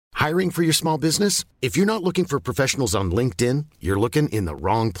Hiring for your small business? If you're not looking for professionals on LinkedIn, you're looking in the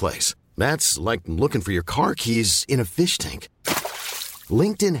wrong place. That's like looking for your car keys in a fish tank.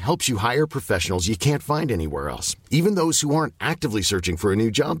 LinkedIn helps you hire professionals you can't find anywhere else, even those who aren't actively searching for a new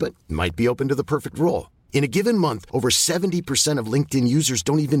job but might be open to the perfect role. In a given month, over 70% of LinkedIn users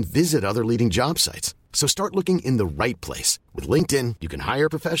don't even visit other leading job sites. So start looking in the right place. With LinkedIn, you can hire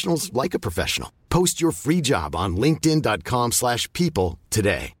professionals like a professional. Post your free job on linkedin.com/people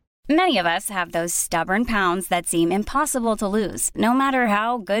today. Many of us have those stubborn pounds that seem impossible to lose, no matter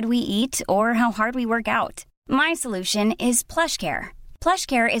how good we eat or how hard we work out. My solution is PlushCare.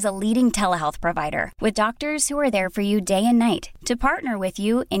 PlushCare is a leading telehealth provider with doctors who are there for you day and night to partner with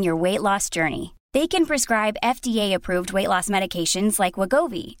you in your weight loss journey. They can prescribe FDA-approved weight loss medications like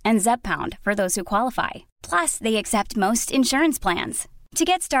Wegovy and Zepbound for those who qualify. Plus, they accept most insurance plans. To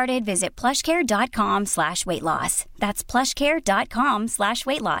get started, visit plushcare.com/weightloss. That's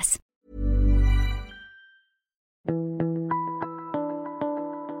plushcare.com/weightloss.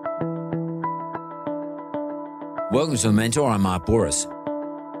 Welcome to The Mentor. I'm Mark Boris.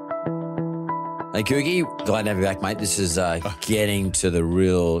 Hey, Kookie, glad to have you back, mate. This is getting to the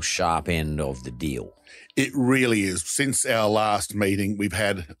real sharp end of the deal. It really is. Since our last meeting, we've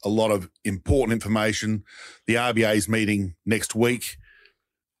had a lot of important information. The RBA's meeting next week,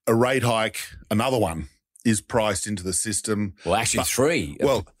 a rate hike, another one is priced into the system. Well, actually, three.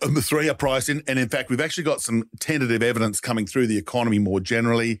 Well, the three are priced in. And in fact, we've actually got some tentative evidence coming through the economy more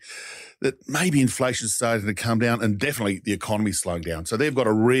generally that maybe inflation's starting to come down and definitely the economy's slowing down. So they've got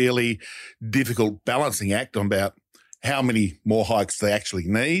a really difficult balancing act on about how many more hikes they actually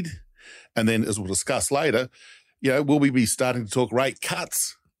need. And then, as we'll discuss later, will we be starting to talk rate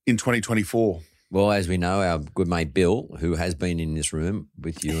cuts in 2024? Well, as we know, our good mate Bill, who has been in this room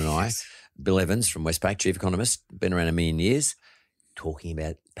with you and I, Bill Evans from Westpac, chief economist, been around a million years, talking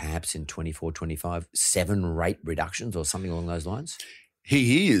about perhaps in 24, 25, 7 rate reductions or something along those lines.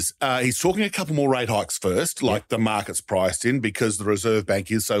 He is. He's talking a couple more rate hikes first, like the market's priced in, because the Reserve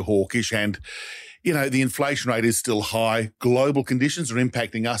Bank is so hawkish and, the inflation rate is still high. Global conditions are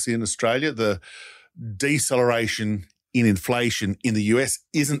impacting us in Australia. The deceleration in inflation in the US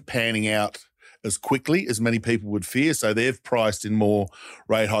isn't panning out as quickly as many people would fear. So they've priced in more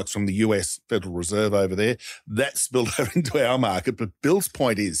rate hikes from the US Federal Reserve over there. That's spilled over into our market. But Bill's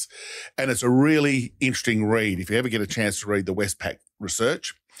point is, and it's a really interesting read, if you ever get a chance to read the Westpac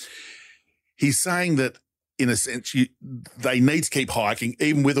research, he's saying that in a sense, they need to keep hiking,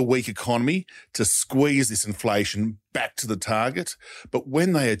 even with a weak economy, to squeeze this inflation back to the target. But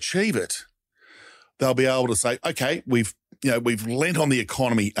when they achieve it, they'll be able to say, okay, we've lent on the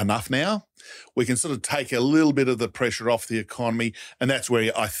economy enough now. We can sort of take a little bit of the pressure off the economy, and that's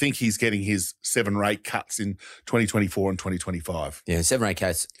where I think he's getting his 7 rate cuts in 2024 and 2025. Yeah, 7 rate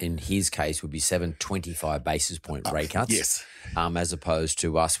cuts in his case would be 7 25 basis point rate cuts. Yes. As opposed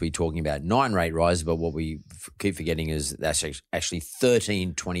to us, we're talking about 9 rate rises, but what we keep forgetting is that's actually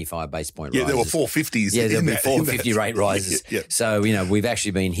 13 25 basis point rises. Yeah, there were 450s. Yeah, there'll be 450 rate rises. Yeah. So, we've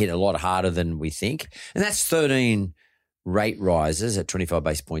actually been hit a lot harder than we think. And that's 13 rate rises at 25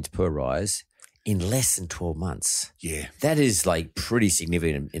 basis points per rise in less than 12 months. Yeah. That is pretty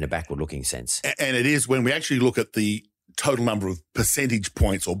significant in a backward-looking sense. And it is when we actually look at the total number of percentage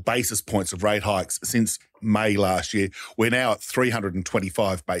points or basis points of rate hikes since May last year. We're now at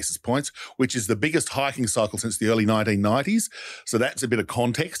 325 basis points, which is the biggest hiking cycle since the early 1990s. So that's a bit of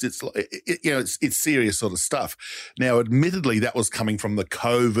context. It's serious sort of stuff. Now, admittedly, that was coming from the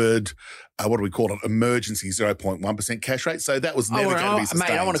COVID, what do we call it, emergency 0.1% cash rate. So that was never going to be sustained.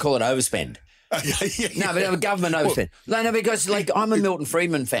 Mate, I want to call it overspend. No, but government overspend. No, because I'm a Milton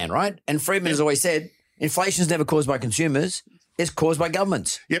Friedman fan, right? And Friedman has always said, inflation is never caused by consumers. It's caused by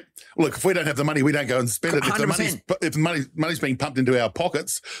governments. Yep. Look, if we don't have the money, we don't go and spend it. 100%. If the money's being pumped into our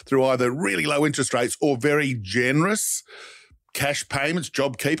pockets through either really low interest rates or very generous cash payments,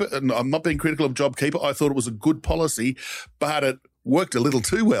 JobKeeper, and I'm not being critical of JobKeeper. I thought it was a good policy, but it worked a little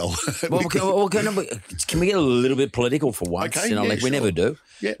too well. Can we get a little bit political for once? Okay, we sure. never do.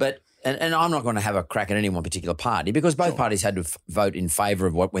 Yeah. But and I'm not going to have a crack at any one particular party because both parties had to vote in favour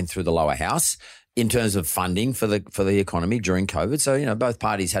of what went through the lower house in terms of funding for the economy during COVID. So, both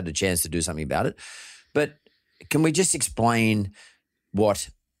parties had the chance to do something about it. But can we just explain what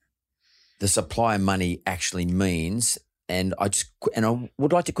the supply of money actually means? And I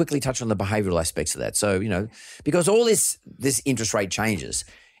would like to quickly touch on the behavioural aspects of that. So, because all this interest rate changes,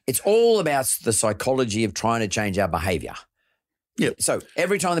 it's all about the psychology of trying to change our behaviour. Yeah. So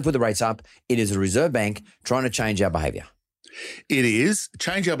every time they put the rates up, it is the Reserve Bank trying to change our behaviour. It is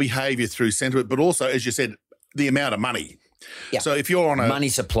change our behaviour through sentiment, but also, as you said, the amount of money. Yeah. So if you're on a money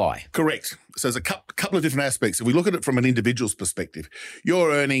supply. Correct. So there's a couple of different aspects. If we look at it from an individual's perspective,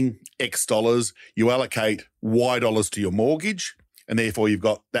 you're earning X dollars, you allocate Y dollars to your mortgage, and therefore you've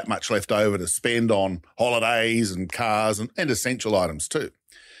got that much left over to spend on holidays and cars and essential items too.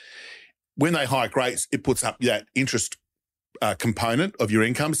 When they hike rates, it puts up that interest component of your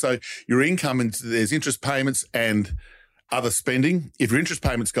income. So your income, and there's interest payments and other spending. If your interest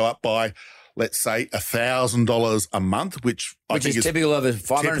payments go up by, let's say, $1,000 a month, which I think is typical of a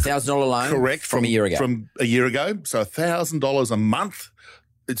 $500,000 loan. Correct, from a year ago. From a year ago, so $1,000 a month.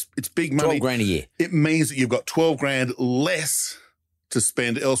 It's big money. $12,000 a year. It means that you've got $12,000 less to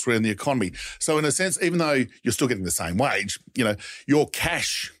spend elsewhere in the economy. So in a sense, even though you're still getting the same wage, your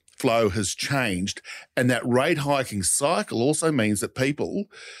cash flow has changed, and that rate hiking cycle also means that people.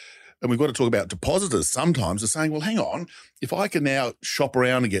 And we've got to talk about depositors sometimes are saying, well, hang on, if I can now shop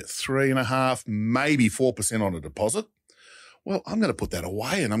around and get 3.5%, maybe 4% on a deposit, well, I'm going to put that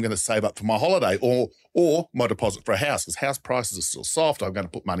away and I'm going to save up for my holiday or my deposit for a house, because house prices are still soft. I'm going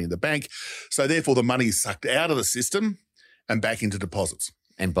to put money in the bank. So therefore the money is sucked out of the system and back into deposits.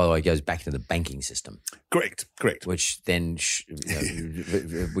 And by the way, it goes back to the banking system. Correct. Which then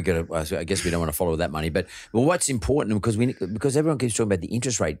we got to. I guess we don't want to follow that money. But what's important, because everyone keeps talking about the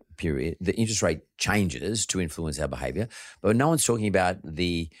interest rate period, the interest rate changes to influence our behaviour, but no one's talking about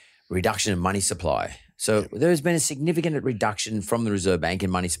the reduction in money supply. So there has been a significant reduction from the Reserve Bank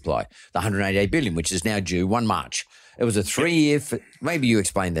in money supply, the $188 billion, which is now due 1 March. It was a 3-year. Maybe you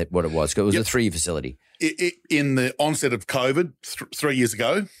explained that what it was. It was a 3-year facility. In the onset of COVID 3 years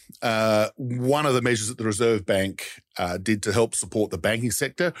ago, one of the measures that the Reserve Bank did to help support the banking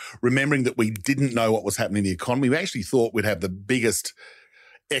sector, remembering that we didn't know what was happening in the economy, we actually thought we'd have the biggest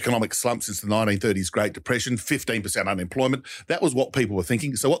economic slump since the 1930s Great Depression, 15% unemployment. That was what people were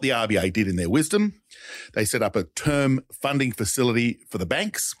thinking. So what the RBA did in their wisdom, they set up a term funding facility for the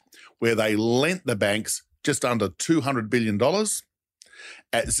banks where they lent the banks just under $200 billion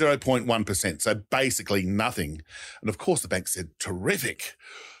at 0.1%. So basically nothing. And of course the bank said, terrific,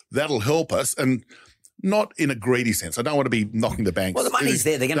 that'll help us. And not in a greedy sense. I don't want to be knocking the banks. Well, the money's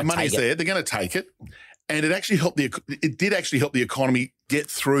there. They're going to take it. The money's there. They're going to take it. And it did actually help the economy get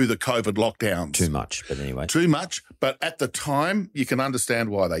through the COVID lockdowns. Too much, but anyway. Too much. But at the time, you can understand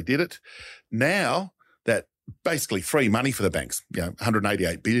why they did it. Now, that basically free money for the banks,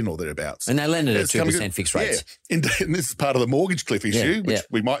 $188 billion or thereabouts. And they lend it at 2% fixed rates. Yeah. And this is part of the mortgage cliff issue, which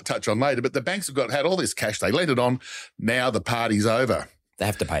we might touch on later. But the banks have had all this cash. They lent it on. Now the party's over. They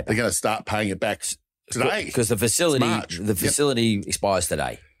have to pay back. They're going to start paying it back today. Because the facility expires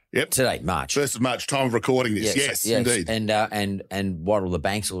today. Yep. Today, March. 1st of March, time of recording this. Yes, indeed. And what all the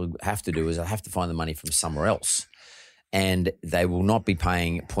banks will have to do is they'll have to find the money from somewhere else. And they will not be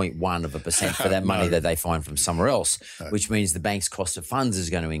paying 0.1% for that money that they find from somewhere else, which means the bank's cost of funds is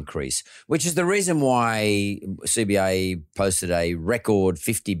going to increase, which is the reason why CBA posted a record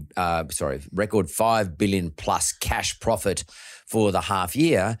 $5 billion plus cash profit for the half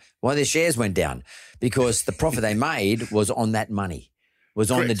year, why their shares went down, because the profit they made was on that money. Was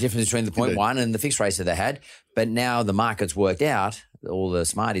on the difference between the 0.1 and the fixed rates that they had. But now the market's worked out, all the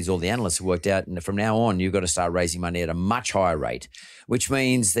smarties, all the analysts have worked out, and from now on you've got to start raising money at a much higher rate, which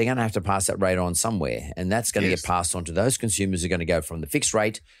means they're going to have to pass that rate on somewhere. And that's going to get passed on to those consumers who are going to go from the fixed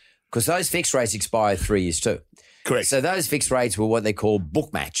rate, because those fixed rates expire 3 years too. Correct. So those fixed rates were what they call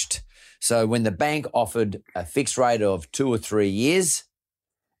book matched. So when the bank offered a fixed rate of 2 or 3 years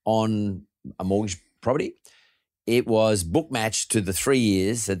on a mortgage property, it was book matched to the 3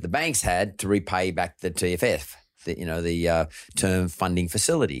 years that the banks had to repay back the TFF, the term funding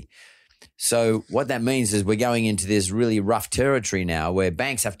facility. So what that means is we're going into this really rough territory now where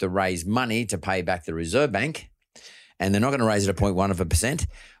banks have to raise money to pay back the Reserve Bank, and they're not going to raise it at 0.1%.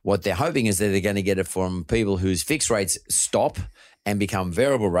 What they're hoping is that they're going to get it from people whose fixed rates stop and become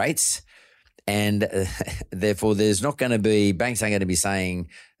variable rates. And therefore, banks aren't going to be saying,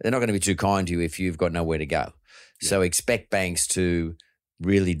 they're not going to be too kind to you if you've got nowhere to go. So expect banks to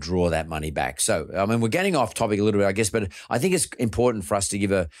really draw that money back. So, we're getting off topic a little bit, I guess, but I think it's important for us to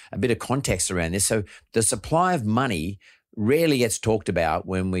give a bit of context around this. So the supply of money rarely gets talked about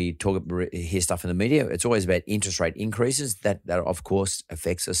when we hear stuff in the media. It's always about interest rate increases. That of course,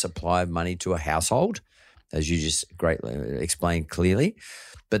 affects the supply of money to a household, as you just greatly explained clearly.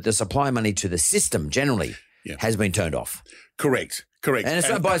 But the supply of money to the system generally has been turned off. Correct. And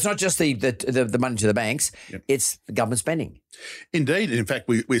it's not just the money to the banks, it's the government spending. Indeed. In fact,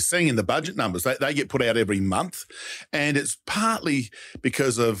 we're seeing in the budget numbers, they get put out every month, and it's partly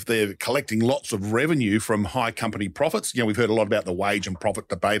because of they're collecting lots of revenue from high company profits. We've heard a lot about the wage and profit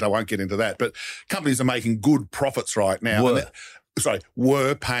debate. I won't get into that, but companies are making good profits right now.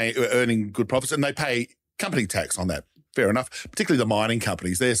 Were earning good profits, and they pay company tax on that. Fair enough. Particularly the mining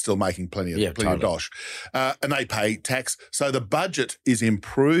companies, they're still making plenty of dosh. And they pay tax. So the budget is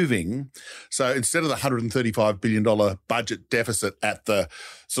improving. So instead of the $135 billion budget deficit at the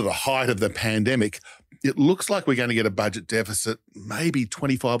sort of height of the pandemic, it looks like we're going to get a budget deficit maybe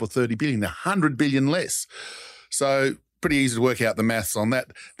 25 or 30 billion, 100 billion less. So pretty easy to work out the maths on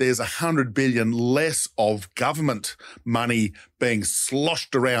that. There's 100 billion less of government money being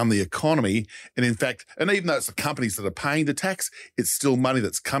sloshed around the economy. And in fact, and even though it's the companies that are paying the tax, it's still money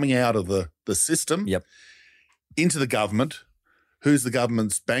that's coming out of the system into the government. Who's the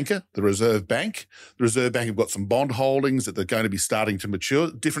government's banker? The Reserve Bank. The Reserve Bank have got some bond holdings that they're going to be starting to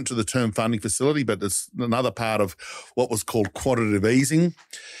mature, different to the term funding facility, but it's another part of what was called quantitative easing.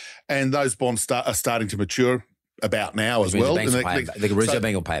 And those bonds are starting to mature about now as well. The Reserve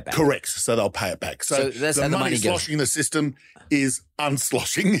Bank will pay it back. Correct. So they'll pay it back. So that's the how money sloshing in the system is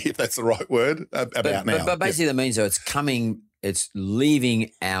unsloshing, if that's the right word, now. But basically that means it's leaving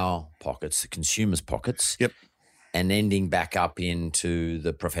our pockets, the consumers' pockets, and ending back up into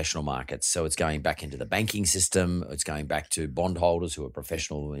the professional markets. So it's going back into the banking system. It's going back to bondholders who are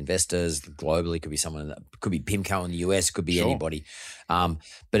professional investors globally. Could be someone, could be PIMCO in the US, could be anybody. But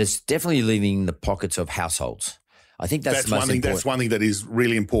it's definitely leaving the pockets of households. I think that's the most important. That's one thing that is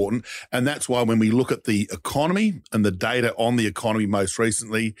really important. And that's why when we look at the economy and the data on the economy most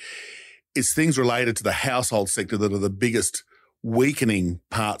recently, it's things related to the household sector that are the biggest weikening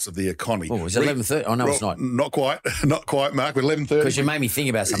parts of the economy. Oh, was it 11:30? Oh, no, it's not. Not quite, Mark. We're 11:30. Because you made me think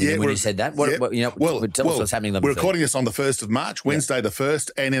about something when you said that. Tell us what's happening. We're recording this on the 1st of March, Wednesday the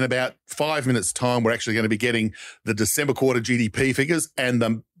 1st, and in about 5 minutes' time, we're actually going to be getting the December quarter GDP figures and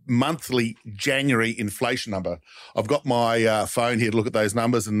the monthly January inflation number. I've got my phone here to look at those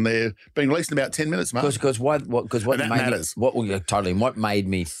numbers, and they're being released in about 10 minutes, Mark. Because what matters. What made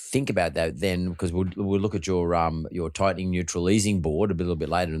me think about that then? Because we'll look at your tightening neutral easing board a little bit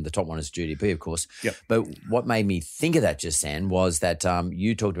later, and the top one is GDP, of course. Yep. But what made me think of that just then was that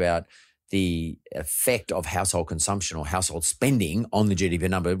you talked about the effect of household consumption or household spending on the GDP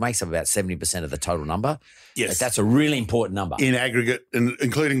number. It makes up about 70% of the total number. Yes. That's a really important number. In aggregate, and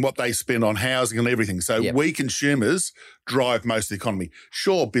including what they spend on housing and everything. So we consumers drive most of the economy.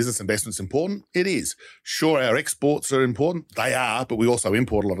 Sure, business investment's important. It is. Sure, our exports are important. They are, but we also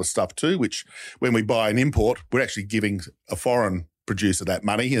import a lot of stuff too, which when we buy an import, we're actually giving a foreign producer that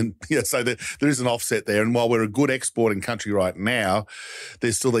money, and so there is an offset there. And while we're a good exporting country right now,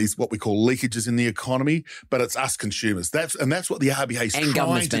 there's still these what we call leakages in the economy, but it's us consumers. That's what the RBA is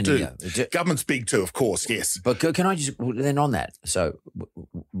trying to do. Government's big too, of course, yes. But can I just then on that? So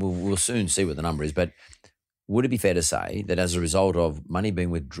we'll soon see what the number is, but would it be fair to say that as a result of money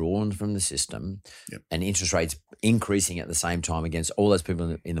being withdrawn from the system and interest rates increasing at the same time against all those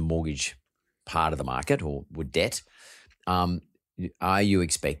people in the mortgage part of the market or with debt, are you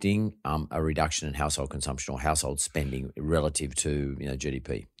expecting a reduction in household consumption or household spending relative to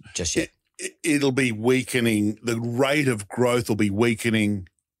GDP just yet? It'll be weakening. The rate of growth will be weakening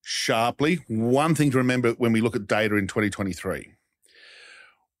sharply. One thing to remember when we look at data in 2023,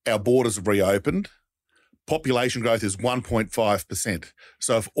 our borders have reopened. Population growth is 1.5%.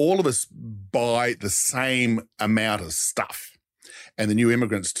 So if all of us buy the same amount of stuff and the new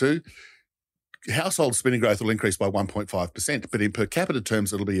immigrants too, household spending growth will increase by 1.5%, but in per capita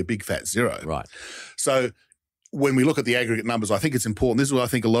terms, it'll be a big fat zero. Right. So when we look at the aggregate numbers, I think it's important. This is why I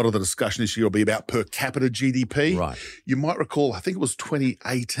think a lot of the discussion this year will be about per capita GDP. Right. You might recall, I think it was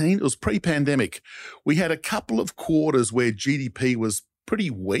 2018, it was pre-pandemic. We had a couple of quarters where GDP was pretty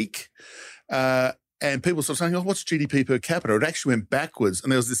weak. And people sort of saying, what's GDP per capita? It actually went backwards.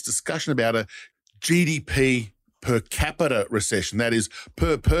 And there was this discussion about a GDP per capita recession. That is,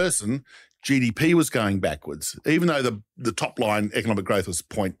 per person, GDP was going backwards, even though the top line economic growth was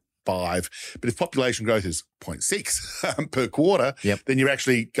 0.5. But if population growth is 0.6 per quarter, then you're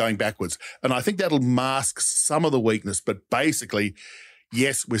actually going backwards. And I think that'll mask some of the weakness. But basically,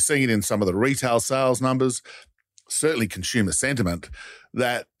 yes, we're seeing it in some of the retail sales numbers, certainly consumer sentiment,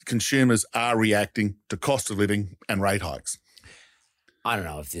 that consumers are reacting to cost of living and rate hikes. I don't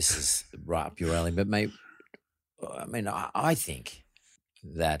know if this is right up your alley, but I think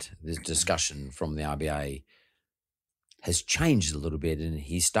that this discussion from the RBA has changed a little bit, and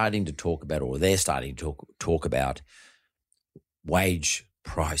he's starting to talk about, or they're starting to talk about wage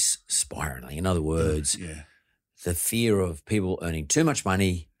price spiraling. In other words, the fear of people earning too much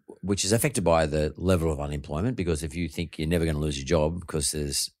money, which is affected by the level of unemployment, because if you think you're never going to lose your job because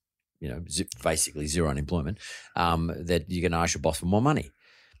there's, basically zero unemployment, that you're going to ask your boss for more money.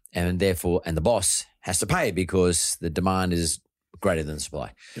 And therefore, and the boss has to pay because the demand is greater than the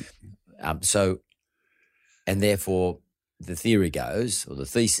supply. And therefore the theory goes, or the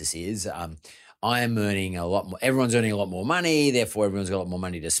thesis is, I am earning a lot more, everyone's earning a lot more money, therefore everyone's got a lot more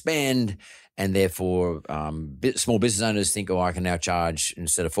money to spend, and therefore small business owners think, I can now charge,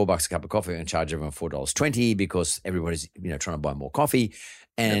 instead of $4 a cup of coffee, I can charge everyone $4.20 because everybody's trying to buy more coffee.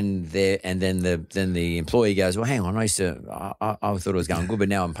 And then the employee goes, well, hang on, I thought it was going good, but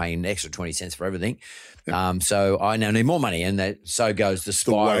now I'm paying an extra 20 cents for everything. So I now need more money, and so goes the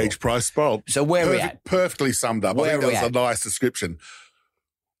spiral. The wage price spiral. So where are we at? Perfectly summed up. I think that was a nice description.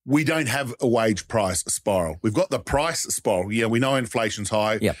 We don't have a wage price spiral. We've got the price spiral. Yeah, we know inflation's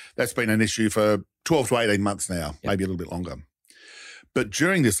high. Yep. That's been an issue for 12 to 18 months now, maybe a little bit longer. But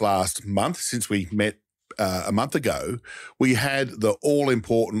during this last month, since we met a month ago, we had the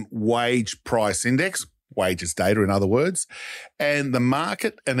all-important wage price index, wages data in other words, and the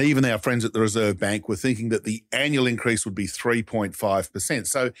market and even our friends at the Reserve Bank were thinking that the annual increase would be 3.5%.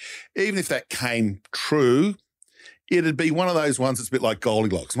 So even if that came true, it'd be one of those ones that's a bit like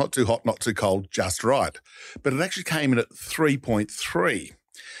Goldilocks, not too hot, not too cold, just right. But it actually came in at 3.3.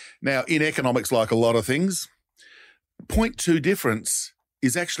 Now, in economics, like a lot of things, 0.2 difference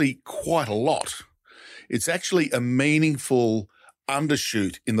is actually quite a lot. It's actually a meaningful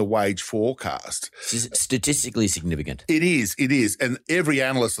undershoot in the wage forecast. Statistically significant. It is. And every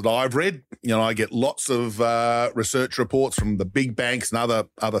analyst that I've read, I get lots of research reports from the big banks and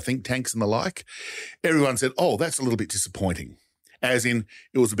other think tanks and the like. Everyone said, that's a little bit disappointing, as in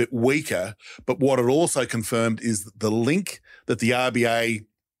it was a bit weaker. But what it also confirmed is the link that the RBA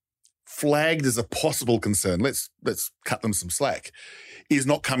flagged as a possible concern, let's cut them some slack, is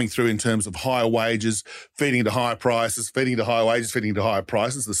not coming through in terms of higher wages, feeding into higher prices, feeding into higher wages, feeding into higher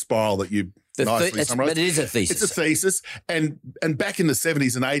prices, the spiral that you nicely summarised. But it is a thesis. It's a thesis. And back in the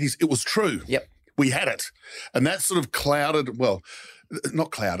 70s and 80s, it was true. Yep. We had it. And that sort of clouded, well,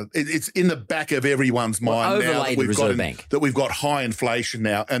 not clouded, it's in the back of everyone's mind now that we've got high inflation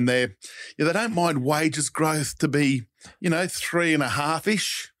now. And they don't mind wages growth to be,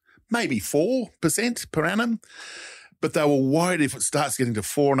 3.5-ish, maybe 4% per annum. But they were worried if it starts getting to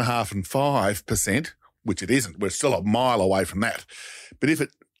 4.5% and 5%, which it isn't. We're still a mile away from that. But if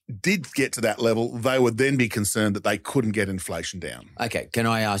it did get to that level, they would then be concerned that they couldn't get inflation down. Okay, can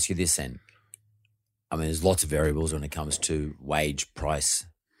I ask you this then? I mean, there's lots of variables when it comes to wage price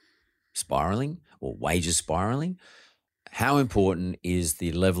spiraling or wages spiraling. How important is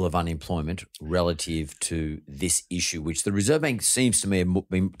the level of unemployment relative to this issue, which the Reserve Bank seems to me have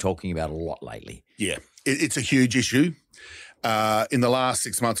been talking about a lot lately? Yeah, it's a huge issue. In the last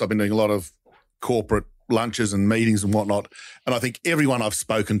 6 months, I've been doing a lot of corporate lunches and meetings and whatnot, and I think everyone I've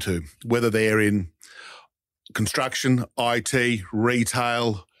spoken to, whether they're in construction, IT,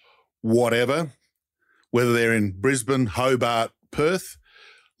 retail, whatever, whether they're in Brisbane, Hobart, Perth,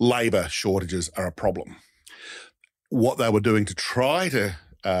 labour shortages are a problem. What they were doing to try to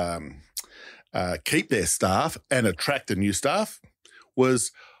keep their staff and attract the new staff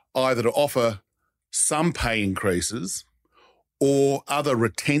was either to offer some pay increases or other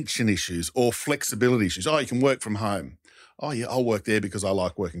retention issues or flexibility issues. You can work from home. Yeah, I'll work there because I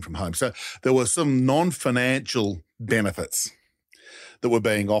like working from home. So there were some non-financial benefits that were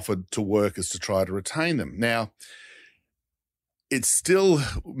being offered to workers to try to retain them. Now, it still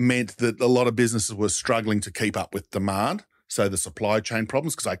meant that a lot of businesses were struggling to keep up with demand. So the supply chain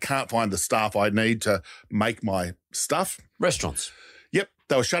problems, because I can't find the staff I need to make my stuff. Restaurants. Yep.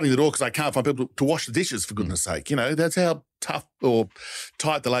 They were shutting the door because I can't find people to wash the dishes, for goodness sake. That's how tough or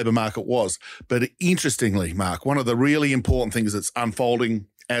tight the labour market was. But interestingly, Mark, one of the really important things that's unfolding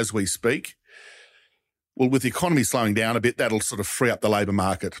as we speak, well, with the economy slowing down a bit, that'll sort of free up the labour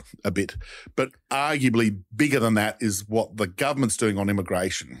market a bit. But arguably bigger than that is what the government's doing on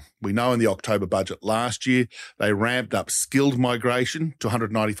immigration. We know in the October budget last year, they ramped up skilled migration to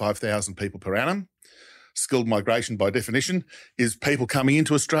 195,000 people per annum. Skilled migration, by definition, is people coming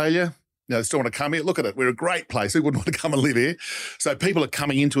into Australia. They still want to come here. Look at it. We're a great place. Who wouldn't want to come and live here? So people are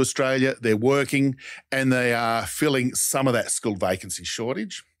coming into Australia, they're working, and they are filling some of that skilled vacancy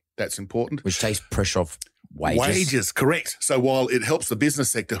shortage. That's important. Which takes pressure off wages. Wages, correct. So while it helps the business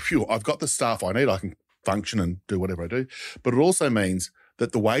sector, I've got the staff I need, I can function and do whatever I do, but it also means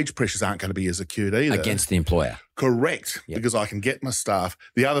that the wage pressures aren't going to be as acute either. Against the employer. Correct, Yep. because I can get my staff.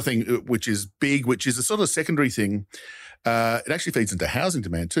 The other thing, which is big, which is a sort of secondary thing, it actually feeds into housing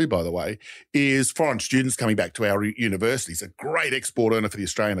demand too, by the way, is foreign students coming back to our universities. A great export earner for the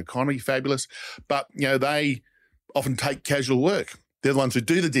Australian economy, fabulous. But, they often take casual work. They're the ones who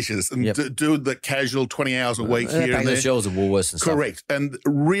do the dishes and do the casual 20 hours a week here and there. The shelves of Woolworths and stuff. Correct. And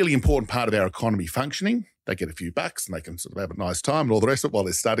a really important part of our economy functioning. They get a few bucks and they can sort of have a nice time and all the rest of it while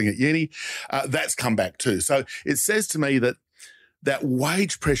they're studying at uni. That's come back too. So it says to me that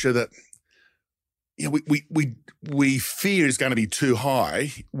wage pressure that we fear is going to be too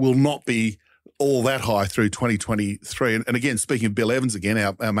high will not be all that high through 2023. And again, speaking of Bill Evans again,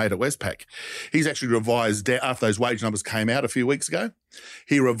 our mate at Westpac, he's actually revised down, after those wage numbers came out a few weeks ago,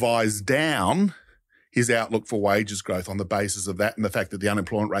 he revised down his outlook for wages growth on the basis of that and the fact that the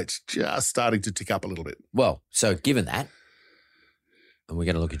unemployment rate's just starting to tick up a little bit. Well, so given that, and we're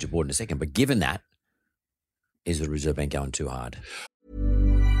going to look at your board in a second, but given that, is the Reserve Bank going too hard?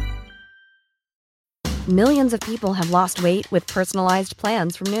 Millions of people have lost weight with personalized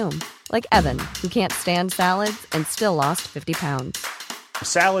plans from Noom. Like Evan, who can't stand salads and still lost 50 pounds.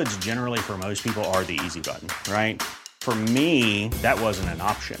 Salads generally for most people are the easy button, right? For me, that wasn't an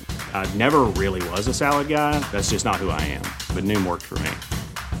option. I never really was a salad guy. That's just not who I am. But Noom worked for me.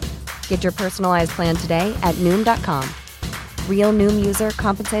 Get your personalized plan today at Noom.com. Real Noom user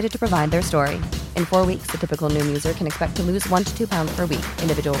compensated to provide their story. In 4 weeks, the typical Noom user can expect to lose 1 to 2 pounds per week.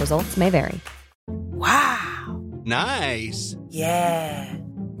 Individual results may vary. Wow. Nice. Yeah.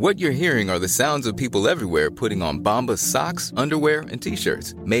 What you're hearing are the sounds of people everywhere putting on Bombas socks, underwear, and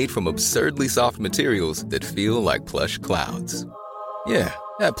T-shirts made from absurdly soft materials that feel like plush clouds. Yeah,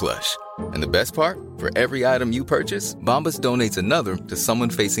 that plush. And the best part? For every item you purchase, Bombas donates another to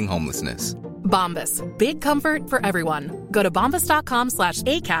someone facing homelessness. Bombas. Big comfort for everyone. Go to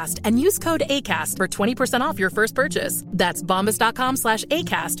bombas.com/ACAST and use code ACAST for 20% off your first purchase. That's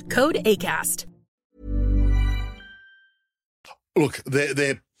bombas.com/ACAST. Code ACAST. Look,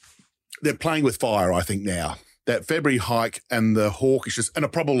 they're playing with fire, I think, now. That February hike and the hawkishness and a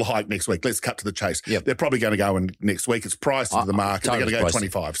probable hike next week. Let's cut to the chase. Yep. They're probably going to go in next week. It's priced into the market. They're going to go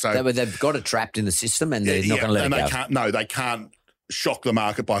 25. So they've got it trapped in the system and they're not going to let it go. They can't shock the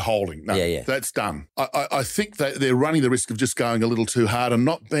market by holding. No, that's done. I think that they're running the risk of just going a little too hard and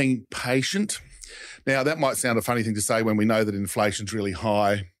not being patient. Now, that might sound a funny thing to say when we know that inflation's really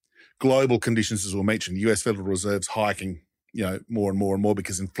high. Global conditions, as we'll mention, the US Federal Reserve's hiking more and more and more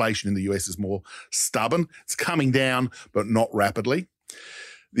because inflation in the US is more stubborn. It's coming down, but not rapidly.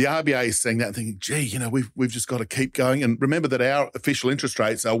 The RBA is seeing that and thinking, gee, we've just got to keep going. And remember that our official interest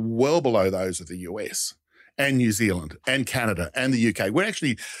rates are well below those of the US and New Zealand and Canada and the UK. We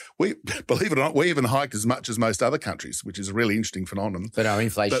believe it or not, we even hiked as much as most other countries, which is a really interesting phenomenon. But our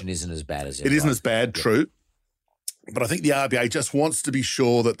inflation isn't as bad as it isn't as bad, true. But I think the RBA just wants to be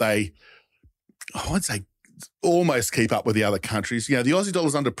sure that they, I won't say almost keep up with the other countries. The Aussie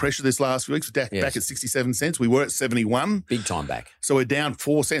dollar's under pressure this last few weeks. We're back at 67 cents. We were at 71. Big time back. So we're down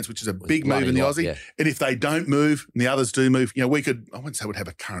 4 cents, which is a big move in the Aussie. Yeah. And if they don't move and the others do move, we could, I wouldn't say we'd have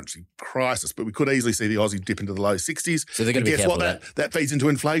a currency crisis, but we could easily see the Aussie dip into the low 60s. So they're going to be careful what? That feeds into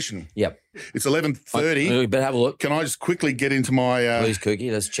inflation. Yep. It's 11:30. We better have a look. Can I just quickly get into my... Please,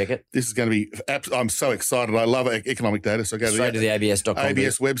 Kookie, let's check it. This is going to be... I'm so excited. I love economic data. So go straight to the ABS.com.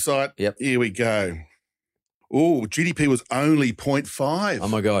 ABS website. Yep. Here we go. Oh, GDP was only 0.5. Oh,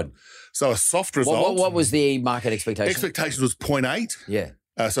 my God. So a soft result. What was the market expectation? Expectation was 0.8. Yeah.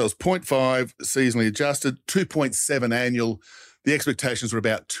 So it was 0.5 seasonally adjusted, 2.7 annual. The expectations were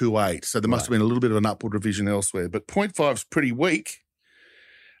about 2.8. So there must have been a little bit of an upward revision elsewhere. But 0.5 is pretty weak.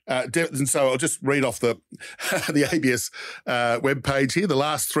 And so I'll just read off the ABS webpage here. The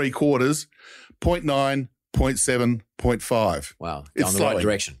last 3 quarters, 0.9, 0.7, 0.5. Wow. Going the right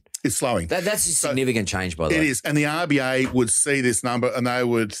direction. It's slowing. That's a significant change, by the way. It is. And the RBA would see this number and they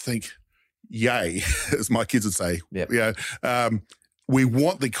would think, yay, as my kids would say. Yep. We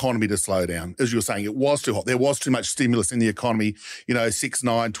want the economy to slow down. As you were saying, it was too hot. There was too much stimulus in the economy, 6,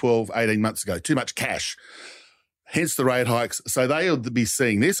 9, 12, 18 months ago. Too much cash. Hence the rate hikes. So they'll be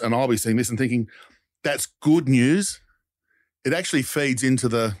seeing this and I'll be seeing this and thinking, that's good news. It actually feeds into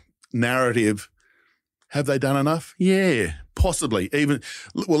the narrative. Have they done enough? Yeah, possibly.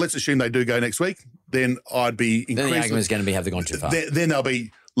 Let's assume they do go next week. Then I'd be increasing. Then the argument is going to be, have they gone too far? Then they'll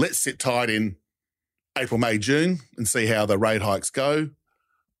be, let's sit tight in April, May, June and see how the rate hikes go.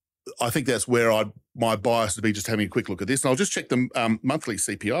 I think that's where my bias would be just having a quick look at this. And I'll just check the monthly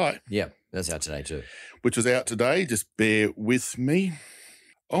CPI. Yeah, that's out today too. Which was out today. Just bear with me.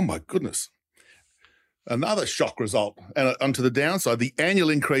 Oh, my goodness. Another shock result. And onto the downside, the annual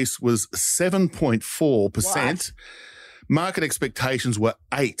increase was 7.4%. Market expectations were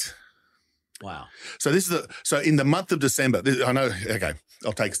 8%. Wow. So in the month of December,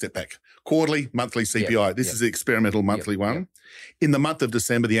 I'll take a step back. Quarterly, monthly CPI. This is the experimental monthly one. Yep. In the month of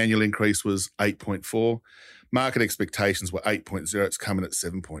December, the annual increase was 8.4. Market expectations were 8.0. It's coming at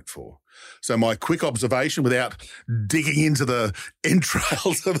 7.4. So my quick observation, without digging into the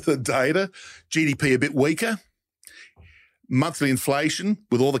entrails of the data, GDP a bit weaker. Monthly inflation,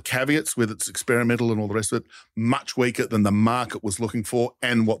 with all the caveats, with its experimental and all the rest of it, much weaker than the market was looking for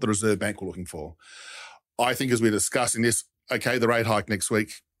and what the Reserve Bank were looking for. I think as we're discussing this, okay, the rate hike next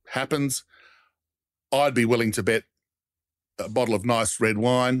week happens. I'd be willing to bet a bottle of nice red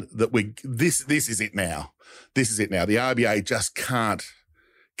wine that this is it now. This is it now. The RBA just can't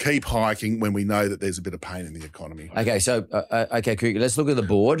keep hiking when we know that there's a bit of pain in the economy. Okay, so, Kouk, let's look at the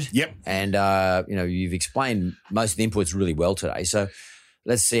board. Yep. And, you've explained most of the inputs really well today. So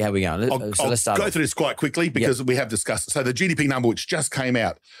let's see how we go. Let's start go through this quite quickly because we have discussed. So the GDP number, which just came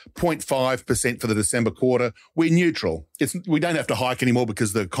out, 0.5% for the December quarter, we're neutral. We don't have to hike anymore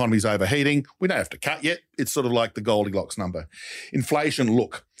because the economy's overheating. We don't have to cut yet. It's sort of like the Goldilocks number. Inflation,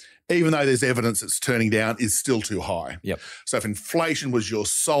 look, even though there's evidence it's turning down, is still too high. Yep. So if inflation was your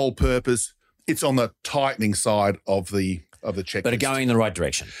sole purpose, it's on the tightening side of the checklist. But going in the right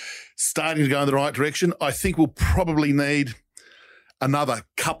direction. Starting to go in the right direction. I think we'll probably need another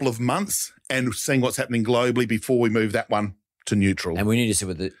couple of months and seeing what's happening globally before we move that one to neutral. And we need to see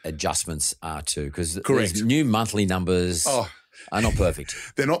what the adjustments are too, because Correct. New monthly numbers are not perfect.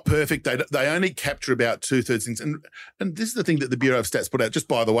 They're not perfect. They only capture about 2/3 things. And this is the thing that the Bureau of Stats put out, just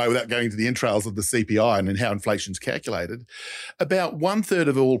by the way, without going into the entrails of the CPI and how inflation's calculated, about 1/3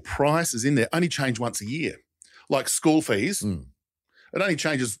 of all prices in there only change once a year. Like school fees, it only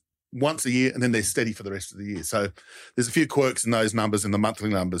changes once a year and then they're steady for the rest of the year. So there's a few quirks in those numbers, in the monthly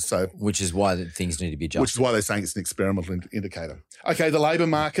numbers. So which is why things need to be adjusted. Which is why they're saying it's an experimental indicator. Okay, the labour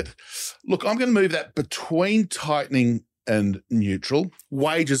market. Look, I'm going to move that between tightening and neutral.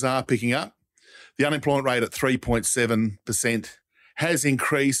 Wages are picking up. The unemployment rate at 3.7% has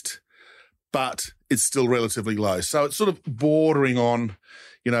increased, but it's still relatively low. So it's sort of bordering on,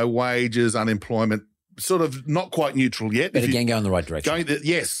 wages, unemployment, sort of not quite neutral yet. But again, go in the right direction.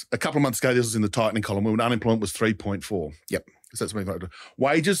 Yes. A couple of months ago, this was in the tightening column when unemployment was 3.4. Yep. So that's moving right.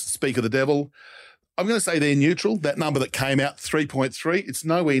 Wages, speak of the devil. I'm going to say they're neutral. That number that came out, 3.3, it's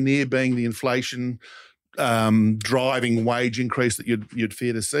nowhere near being the inflation driving wage increase that you'd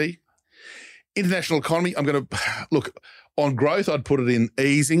fear to see. International economy, I'm going to look on growth. I'd put it in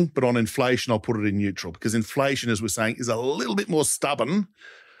easing, but on inflation, I'll put it in neutral because inflation, as we're saying, is a little bit more stubborn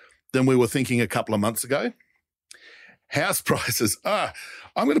than we were thinking a couple of months ago. House prices, I'm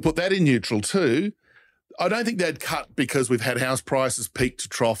going to put that in neutral too. I don't think they'd cut because we've had house prices peak to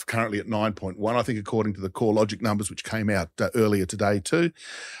trough currently at 9.1, I think, according to the CoreLogic numbers, which came out earlier today too.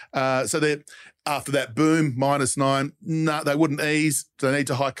 So they're after that boom, -9, no, they wouldn't ease. Do they need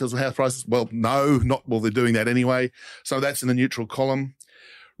to hike because of house prices? Well, no, not while they're doing that anyway. So that's in the neutral column.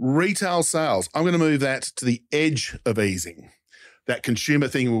 Retail sales, I'm going to move that to the edge of easing. That consumer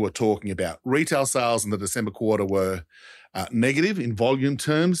thing we were talking about. Retail sales in the December quarter were negative in volume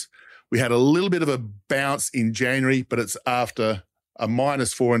terms. We had a little bit of a bounce in January, but it's after a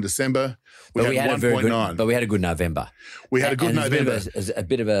 -4 in December. We had 1.9. But we had a good November. We had a good November. A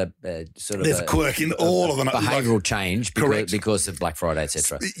bit of a sort of there's a quirk in all of them. Behavioural change because of Black Friday,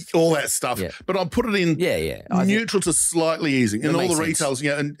 etc. All that stuff. Yeah. But I'll put it in neutral to slightly easing. And all the retails,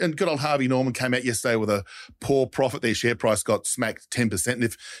 and good old Harvey Norman came out yesterday with a poor profit. Their share price got smacked 10%. And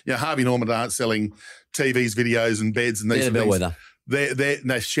if Harvey Norman aren't selling TVs, videos and beds and these things,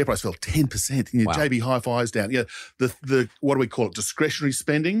 their share price fell 10%. Wow. JB Hi-Fi's down. The what do we call it? Discretionary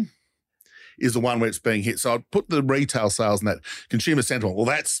spending is the one where it's being hit. So I'd put the retail sales in that. Consumer sentiment, well,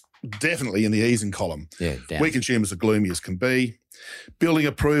 that's definitely in the easing column. Yeah, down. We consumers are gloomy as can be. Building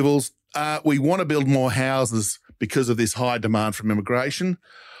approvals, we want to build more houses because of this high demand from immigration.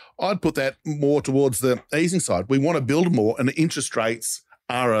 I'd put that more towards the easing side. We want to build more, and interest rates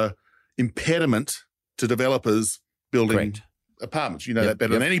are a impediment to developers building apartments. You know that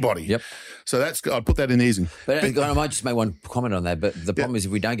better than anybody. Yep. So I'd put that in easing. But I might just make one comment on that. But the problem is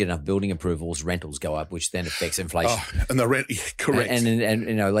if we don't get enough building approvals, rentals go up, which then affects inflation. And the rent, correct.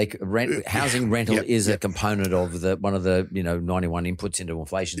 And housing rental is a component of one of the 91 inputs into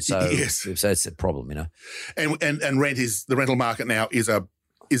inflation. So so it's a problem. And the rental market now is a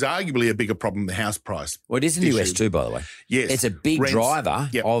is arguably a bigger problem than the house price. Well, it is in the US too, by the way. Yes. It's a big Rents, driver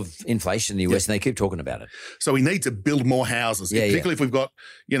of inflation in the US, and they keep talking about it. So we need to build more houses, particularly if we've got,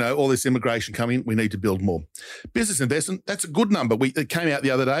 all this immigration coming. We need to build more. Business investment, that's a good number. It came out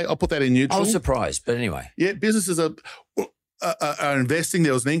the other day. I'll put that in neutral. I was surprised, but anyway. Yeah, businesses are investing.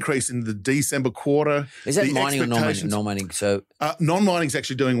 There was an increase in the December quarter. Is that mining or non-mining? So non-mining is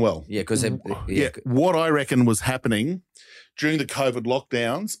actually doing well. Yeah, because what I reckon was happening during the COVID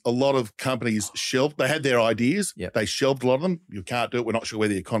lockdowns, a lot of companies shelved. They had their ideas. Yep. They shelved a lot of them. You can't do it. We're not sure where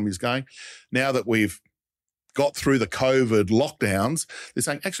the economy is going. Now that we've got through the COVID lockdowns, they're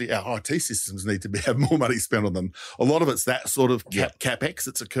saying, actually, our IT systems need to have more money spent on them. A lot of it's that sort of CapEx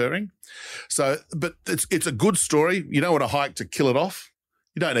that's occurring. So, but it's a good story. You don't want a hike to kill it off.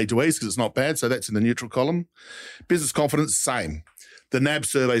 You don't need to ease because it's not bad. So that's in the neutral column. Business confidence, same. The NAB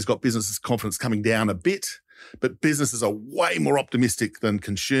survey's got business confidence coming down a bit, but businesses are way more optimistic than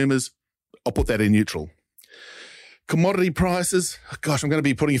consumers. I'll put that in neutral. Commodity prices, gosh, I'm going to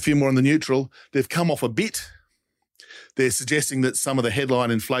be putting a few more on the neutral. They've come off a bit. They're suggesting that some of the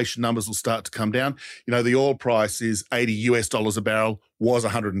headline inflation numbers will start to come down. The oil price is $80 a barrel, was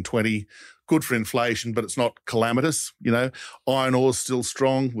 120. Good for inflation, but it's not calamitous. Iron ore is still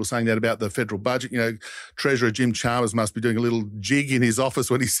strong. We're saying that about the federal budget. Treasurer Jim Chalmers must be doing a little jig in his office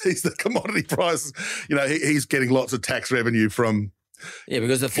when he sees the commodity prices. He's getting lots of tax revenue from. Yeah,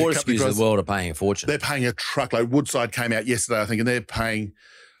 because the Fortescues of the world are paying a fortune. They're paying a truckload. Woodside came out yesterday, I think, and they're paying.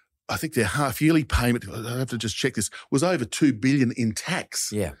 I think their half-yearly payment, I have to just check this, was over $2 billion in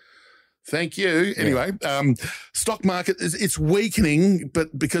tax. Yeah. Thank you. Anyway, stock market, it's weakening,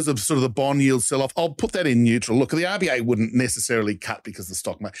 but because of sort of the bond yield sell-off, I'll put that in neutral. Look, the RBA wouldn't necessarily cut because the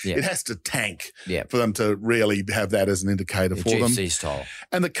stock market, it has to tank for them to really have that as an indicator for them. GFC style.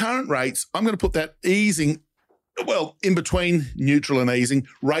 And the current rates, I'm going to put that easing, in between neutral and easing.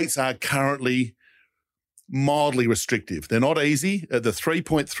 Rates are currently mildly restrictive. They're not easy. The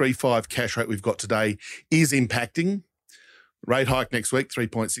 3.35 cash rate we've got today is impacting. Rate hike next week,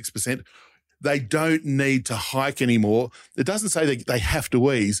 3.6%. They don't need to hike anymore. It doesn't say they have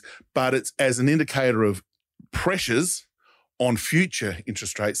to ease, but it's as an indicator of pressures on future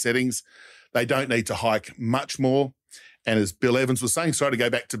interest rate settings. They don't need to hike much more. And as Bill Evans was saying, sorry to go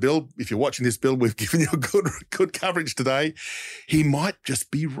back to Bill, if you're watching this, Bill, we've given you a good coverage today. He might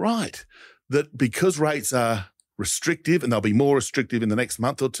just be right that because rates are restrictive, and they'll be more restrictive in the next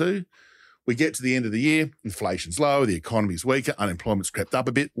month or two, we get to the end of the year, inflation's low, the economy's weaker, unemployment's crept up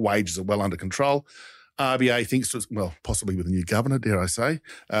a bit, wages are well under control. RBA thinks, possibly with a new governor, dare I say,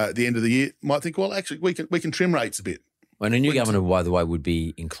 at the end of the year, might think, actually, we can trim rates a bit. Well, a new governor, by the way, would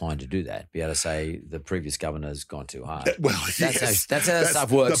be inclined to do that, be able to say the previous governor's gone too hard. That's how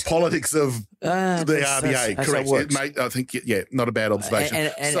stuff works. The politics of the RBA, that's correct. It mate, I think, not a bad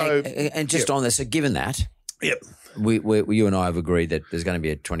observation. And just on this, so given that, you and I have agreed that there's going to be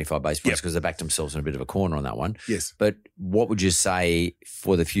a 25 basis points because they backed themselves in a bit of a corner on that one. Yes. But what would you say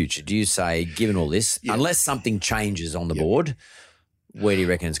for the future? Do you say, given all this, unless something changes on the board, where do you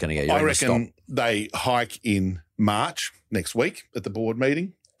reckon it's going to go? I reckon they hike in March next week at the board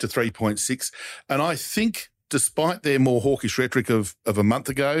meeting to 3.6. And I think despite their more hawkish rhetoric of a month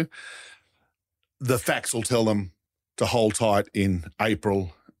ago, the facts will tell them to hold tight in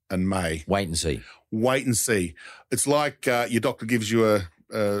April and May. Wait and see. It's like your doctor gives you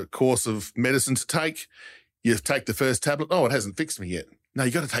a course of medicine to take. You take the first tablet. Oh, it hasn't fixed me yet. No,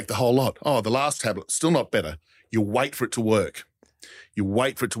 you got to take the whole lot. Oh, the last tablet, still not better. You wait for it to work.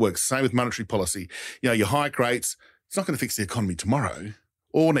 Same with monetary policy. Your hike rates, it's not going to fix the economy tomorrow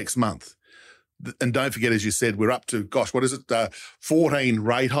or next month. And don't forget, as you said, we're up to, 14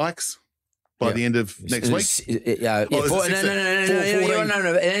 rate hikes by the end of next week. Next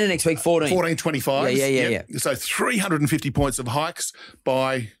week, 14. 14.25. Yeah. So 350 points of hikes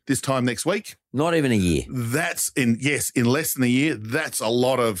by this time next week. Not even a year. That's in less than a year. That's a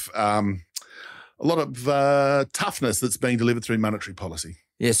lot of toughness that's being delivered through monetary policy.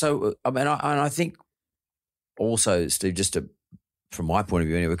 Yeah. So I think also, Steve, from my point of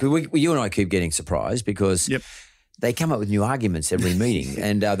view anyway, because you and I keep getting surprised because they come up with new arguments every meeting,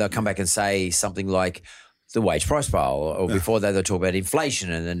 and they'll come back and say something like the wage price spiral, or before that they'll talk about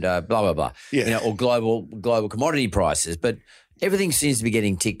inflation and blah blah blah, or global commodity prices, but. Everything seems to be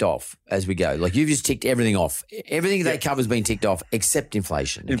getting ticked off as we go. Like you've just ticked everything off. Everything they cover has been ticked off except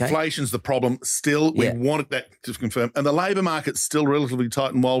inflation. Okay? Inflation's the problem. Still, we wanted that to confirm. And the labour market's still relatively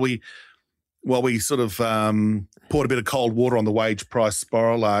tight. And while we sort of poured a bit of cold water on the wage price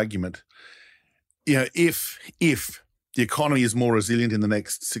spiral argument, if the economy is more resilient in the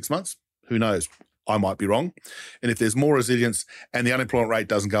next 6 months, who knows? I might be wrong. And if there's more resilience and the unemployment rate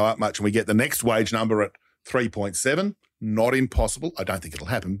doesn't go up much and we get the next wage number at 3.7, not impossible. I don't think it'll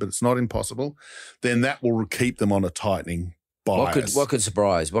happen, but it's not impossible. Then that will keep them on a tightening bias. What could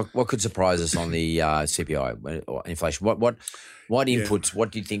surprise? What could surprise us on the CPI or inflation? What inputs?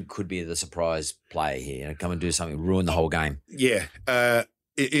 What do you think could be the surprise play here? Come and do something, ruin the whole game. Yeah,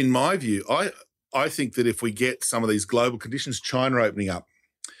 in my view, I think that if we get some of these global conditions, China opening up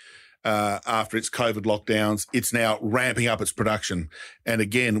after its COVID lockdowns, it's now ramping up its production. And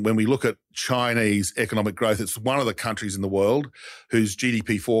again, when we look at Chinese economic growth, it's one of the countries in the world whose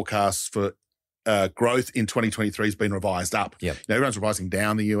GDP forecasts for growth in 2023 has been revised up. Yep. Everyone's revising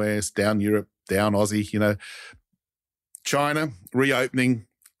down the US, down Europe, down Aussie. China reopening,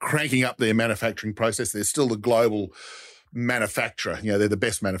 cranking up their manufacturing process. They're still the global manufacturer. They're the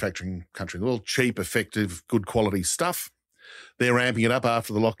best manufacturing country in the world. Cheap, effective, good quality stuff. They're ramping it up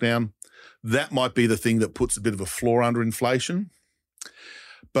after the lockdown. That might be the thing that puts a bit of a floor under inflation.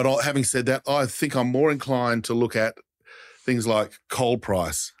 But having said that, I think I'm more inclined to look at things like coal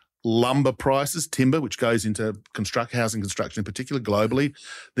price, lumber prices, timber, which goes into housing construction in particular globally.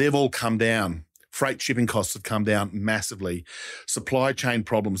 They've all come down. Freight shipping costs have come down massively. Supply chain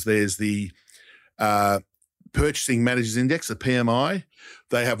problems. There's the Purchasing Managers Index, the PMI.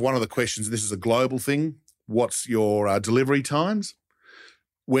 They have one of the questions, this is a global thing, what's your delivery times?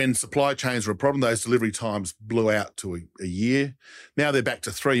 When supply chains were a problem, those delivery times blew out to a year. Now they're back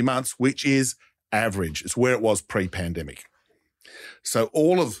to 3 months, which is average. It's where it was pre-pandemic. So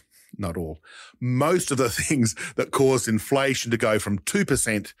most of the things that caused inflation to go from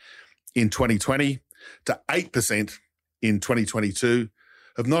 2% in 2020 to 8% in 2022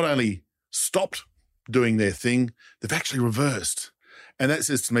 have not only stopped doing their thing, they've actually reversed. And that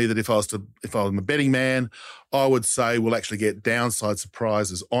says to me that if I'm a betting man, I would say we'll actually get downside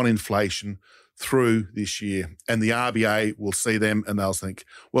surprises on inflation through this year. And the RBA will see them and they'll think,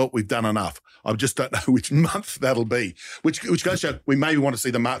 well, we've done enough. I just don't know which month that'll be, which goes to show we maybe want to see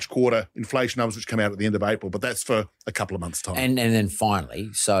the March quarter inflation numbers which come out at the end of April, but that's for a couple of months' time. And then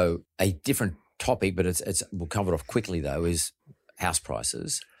finally, so a different topic, but it's we'll cover it off quickly though, is house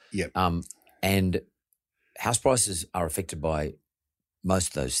prices. Yep. And house prices are affected by most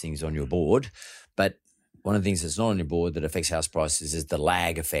of those things on your board, but one of the things that's not on your board that affects house prices is the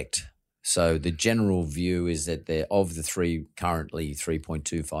lag effect. So the general view is that of the currently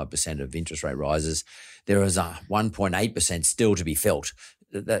 3.25% of interest rate rises, there is a 1.8% still to be felt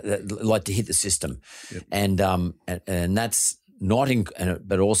that like to hit the system. Yep. And that's not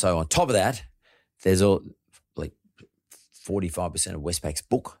but also on top of that, there's 45% of Westpac's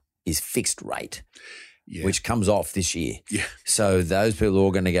book is fixed rate. Yeah. Which comes off this year. Yeah. So those people are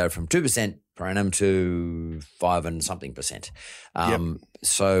all going to go from 2% per annum to 5 and something percent.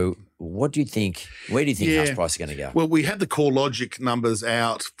 So what do you think? Where do you think house prices are going to go? Well, we had the CoreLogic numbers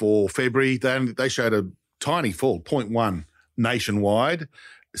out for February. They showed a tiny fall, 0.1 nationwide.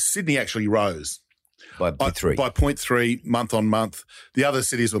 Sydney actually rose. By 0.3. By 0.3 month on month. The other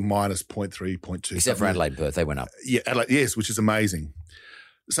cities were minus 0.3, 0.2. Except for Adelaide and Perth, they went up. Yeah, Adelaide, yes, which is amazing.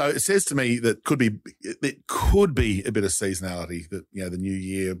 So it says to me that it could be a bit of seasonality, that the new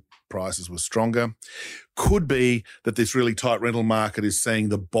year prices were stronger. Could be that this really tight rental market is seeing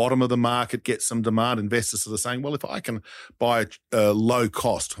the bottom of the market get some demand. Investors are saying, well, if I can buy a low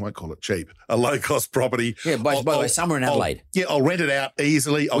cost, I won't call it cheap, a low cost property. Yeah, by the way, somewhere in Adelaide. I'll rent it out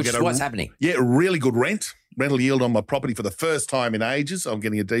easily. Which is what's happening. Yeah, a really good rental yield on my property for the first time in ages. I'm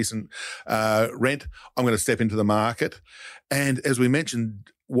getting a decent rent. I'm going to step into the market. And as we mentioned,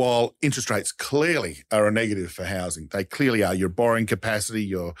 while interest rates clearly are a negative for housing, they clearly are. Your borrowing capacity,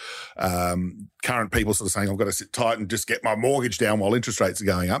 your current people sort of saying, I've got to sit tight and just get my mortgage down while interest rates are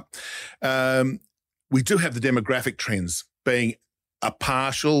going up. We do have the demographic trends being at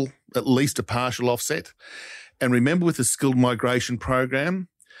least a partial offset. And remember with the skilled migration program,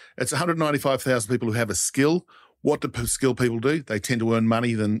 it's 195,000 people who have a skill. What do skilled people do? They tend to earn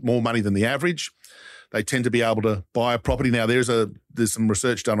more money than the average. They tend to be able to buy a property. Now, there's some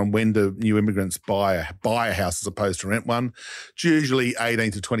research done on when do new immigrants buy a house as opposed to rent one. It's usually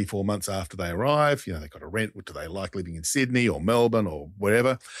 18 to 24 months after they arrive. They've got to rent. Do they like living in Sydney or Melbourne or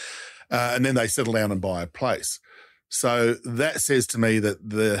wherever? And then they settle down and buy a place. So that says to me that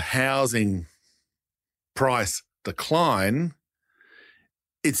the housing price decline,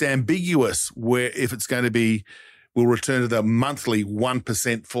 it's ambiguous where if it's going to be, we'll return to the monthly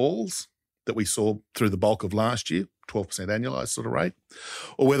 1% falls that we saw through the bulk of last year, 12% annualised sort of rate,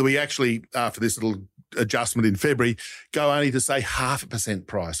 or whether we actually, after this little adjustment in February, go only to say 0.5%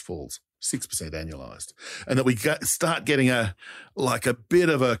 price falls. 6% annualized. And that we start getting a bit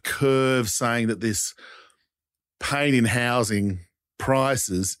of a curve saying that this pain in housing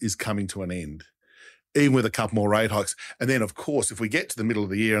prices is coming to an end, even with a couple more rate hikes. And then, of course, if we get to the middle of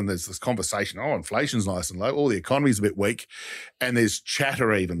the year and there's this conversation, inflation's nice and low, the economy's a bit weak, and there's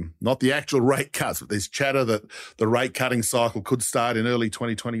chatter even, not the actual rate cuts, but there's chatter that the rate cutting cycle could start in early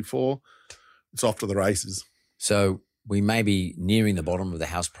 2024, it's off to the races. So we may be nearing the bottom of the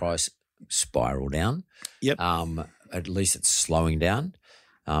house price spiral down. Yep. At least it's slowing down.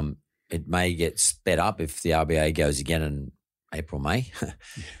 It may get sped up if the RBA goes again in April, May.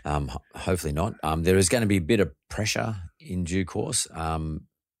 Hopefully not. There is going to be a bit of pressure in due course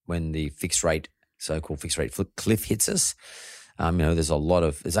when the so-called fixed rate cliff hits us.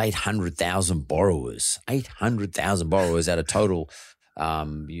 There's 800,000 borrowers. 800,000 borrowers out of total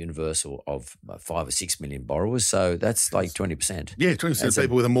universal of 5 or 6 million borrowers. So that's like 20%. Yeah, 20% of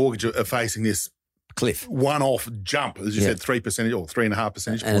people with a mortgage are facing this cliff, one-off jump, as you said, 3% or 3.5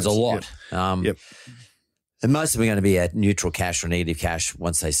 percentage points. And it's a lot. Yep. And most of them are going to be at neutral cash or negative cash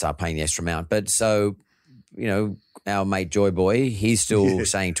once they start paying the extra amount. But so, our mate Joy Boy, he's still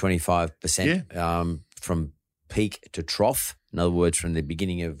saying 25% from peak to trough. In other words, from the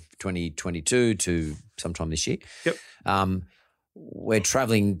beginning of 2022 to sometime this year. Yep. We're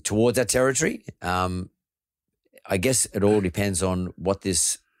traveling towards that territory. I guess it all depends on what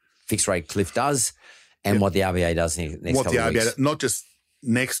this fixed rate cliff does and what the RBA does next couple of weeks. Not just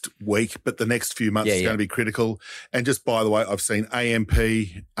next week, but the next few months is going to be critical. And just by the way, I've seen AMP,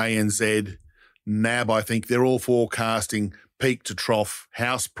 ANZ, NAB, I think they're all forecasting peak to trough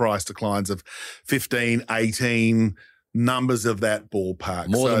house price declines of 15, 18, numbers of that ballpark.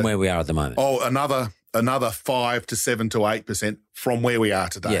 More than where we are at the moment. Another 5 to 7 to 8% from where we are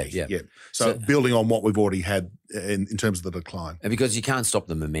today. Yeah. So building on what we've already had in terms of the decline. And because you can't stop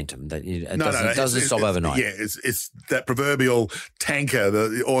the momentum. It doesn't stop overnight. Yeah, it's that proverbial tanker,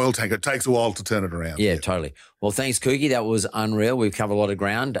 the oil tanker. It takes a while to turn it around. Yeah, totally. Well, thanks, Kooky. That was unreal. We've covered a lot of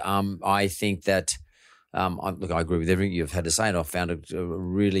ground. I think that, I agree with everything you've had to say, and I found it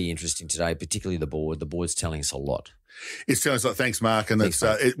really interesting today, particularly the board. The board's telling us a lot. It's telling us, thanks, Mark, and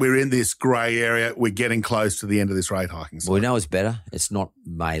we're in this grey area. We're getting close to the end of this rate hiking cycle. Well, we know it's better. It's not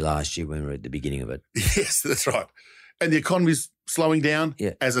May last year when we were at the beginning of it. Yes, that's right. And the economy's slowing down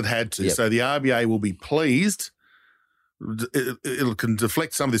as it had to. Yep. So the RBA will be pleased. It can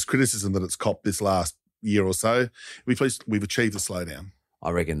deflect some of this criticism that it's copped this last year or so. We'll be pleased we've achieved a slowdown.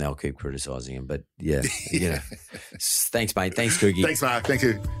 I reckon they'll keep criticising him, but Thanks, mate. Thanks, Kooky. Thanks, Mark. Thank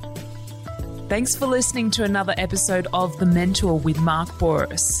you. Thanks for listening to another episode of The Mentor with Mark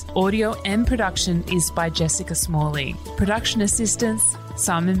Boris. Audio and production is by Jessica Smalley. Production assistance,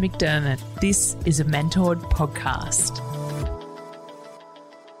 Simon McDermott. This is a Mentored podcast.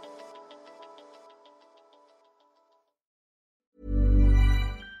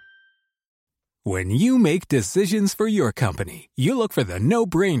 When you make decisions for your company, you look for the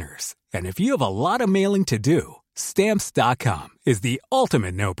no-brainers. And if you have a lot of mailing to do, Stamps.com is the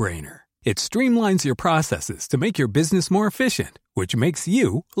ultimate no-brainer. It streamlines your processes to make your business more efficient, which makes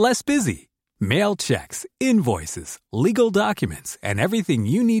you less busy. Mail checks, invoices, legal documents, and everything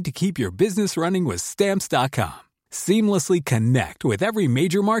you need to keep your business running with Stamps.com. Seamlessly connect with every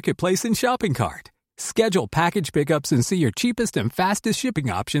major marketplace and shopping cart. Schedule package pickups and see your cheapest and fastest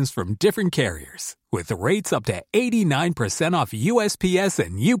shipping options from different carriers, with rates up to 89% off USPS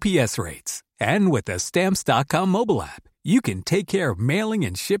and UPS rates. And with the Stamps.com mobile app, you can take care of mailing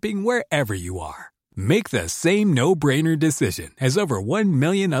and shipping wherever you are. Make the same no-brainer decision as over 1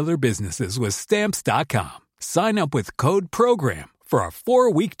 million other businesses with Stamps.com. Sign up with code PROGRAM for a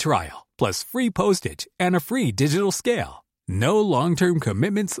 4-week trial, plus free postage and a free digital scale. No long-term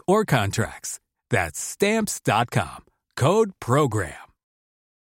commitments or contracts. That's Stamps.com. Code PROGRAM.